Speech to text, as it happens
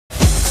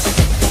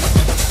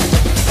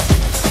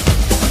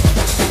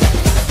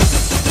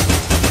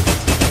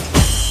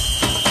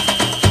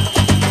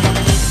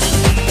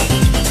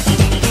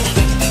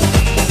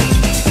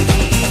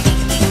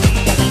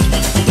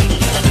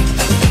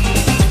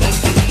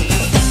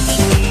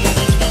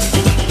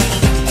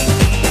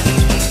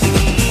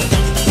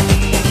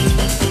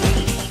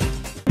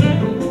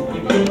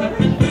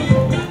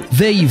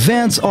The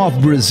events of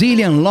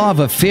Brazilian Love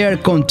Affair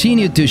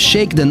continue to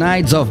shake the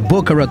nights of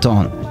Boca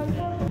Raton.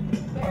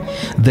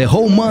 The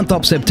whole month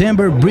of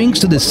September brings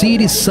to the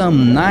city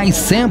some nice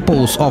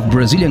samples of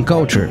Brazilian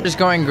culture. It's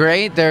going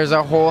great. There's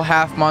a whole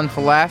half month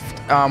left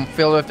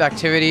filled with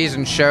activities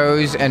and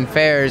shows and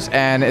fairs,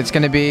 and it's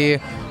going to be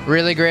a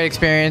really great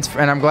experience,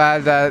 and I'm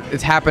glad that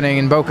it's happening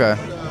in Boca.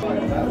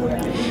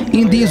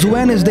 In this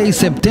Wednesday,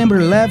 September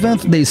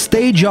 11th, the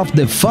stage of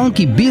the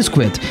funky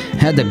Biscuit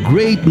had a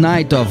great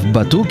night of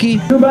Batuque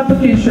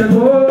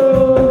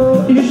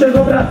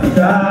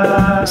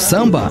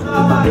Samba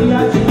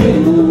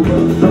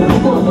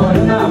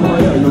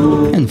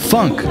and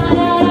funk.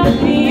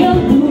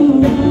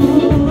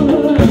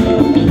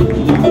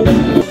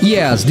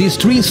 Yes, these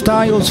three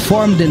styles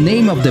form the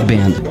name of the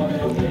band.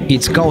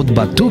 It's called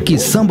Batuque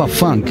Samba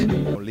Funk.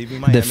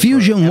 The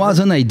fusion was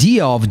an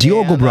idea of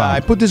Diogo Bra. I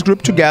put this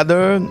group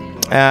together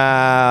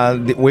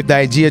with the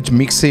idea of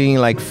mixing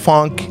like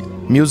funk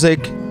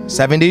music,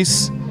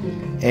 70s,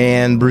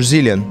 and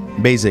Brazilian,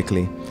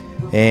 basically.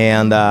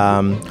 And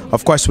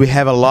of course, we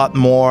have a lot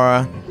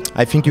more.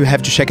 I think you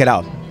have to check it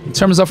out. In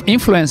terms of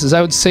influences,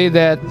 I would say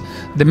that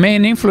the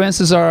main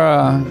influences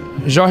are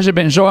Jorge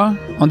Benjor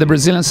on the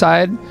Brazilian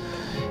side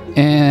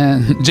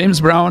and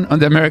James Brown on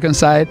the American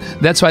side.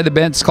 That's why the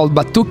band is called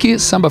Batuque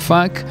Samba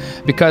Funk,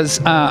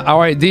 because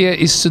our idea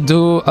is to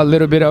do a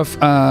little bit of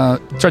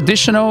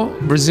traditional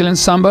Brazilian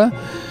samba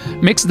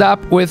mixed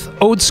up with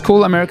old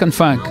school American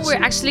funk.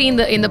 We're actually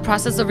in the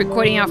process of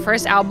recording our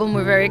first album.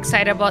 We're very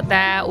excited about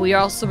that. We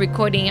are also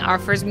recording our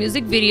first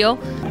music video.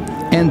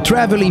 And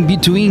traveling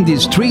between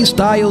these three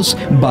styles,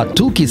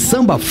 Batuque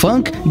Samba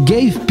Funk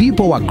gave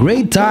people a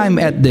great time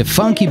at the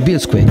Funky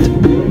Biscuit.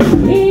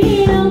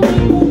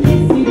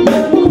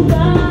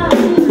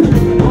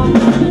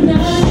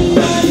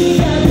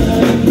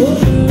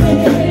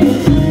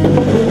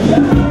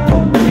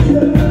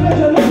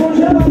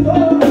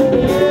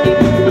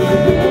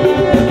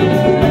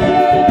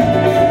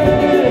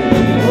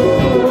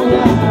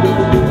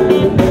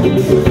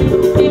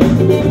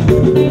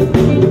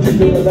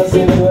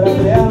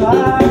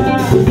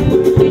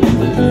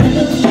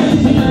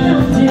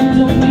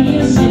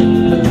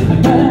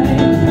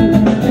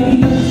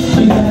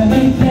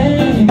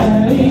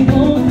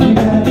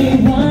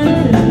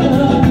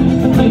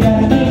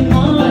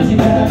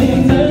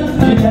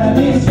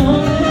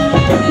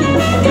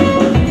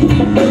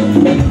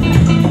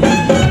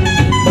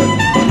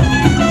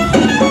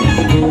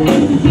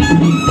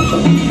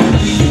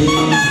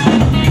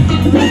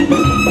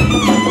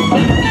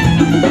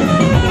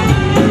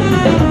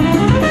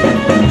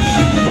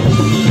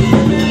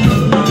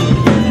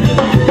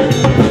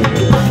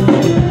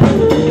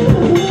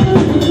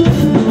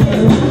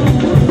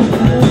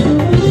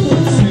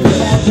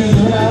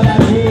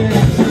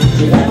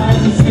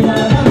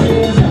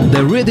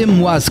 The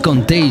rhythm was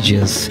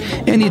contagious,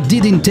 and it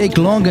didn't take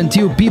long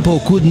until people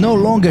could no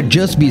longer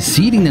just be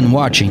sitting and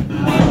watching.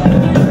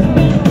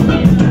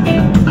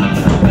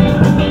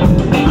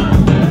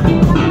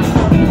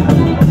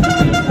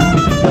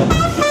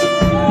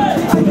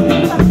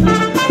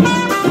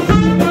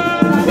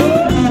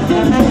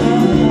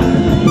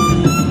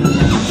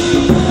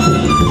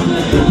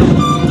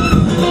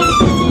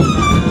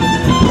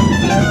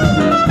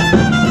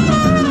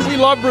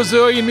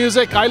 Brazilian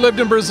music. I lived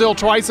in Brazil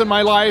twice in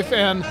my life,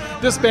 and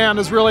this band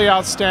is really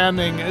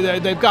outstanding.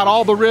 They've got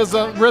all the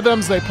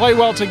rhythms, they play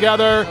well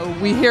together.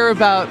 We hear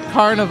about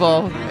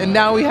Carnival, and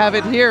now we have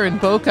it here in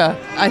Boca.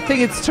 I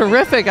think it's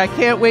terrific. I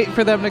can't wait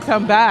for them to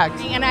come back.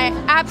 And I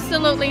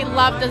absolutely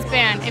love this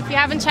band. If you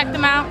haven't checked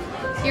them out,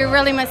 you're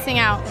really missing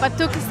out.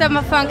 Batuque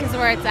Samba Funk is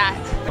where it's at.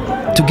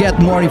 To get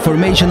more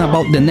information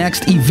about the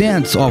next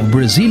events of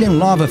Brazilian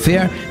Love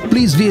Affair,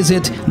 please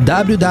visit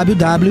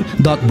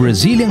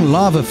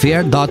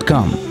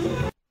www.brazilianloveaffair.com.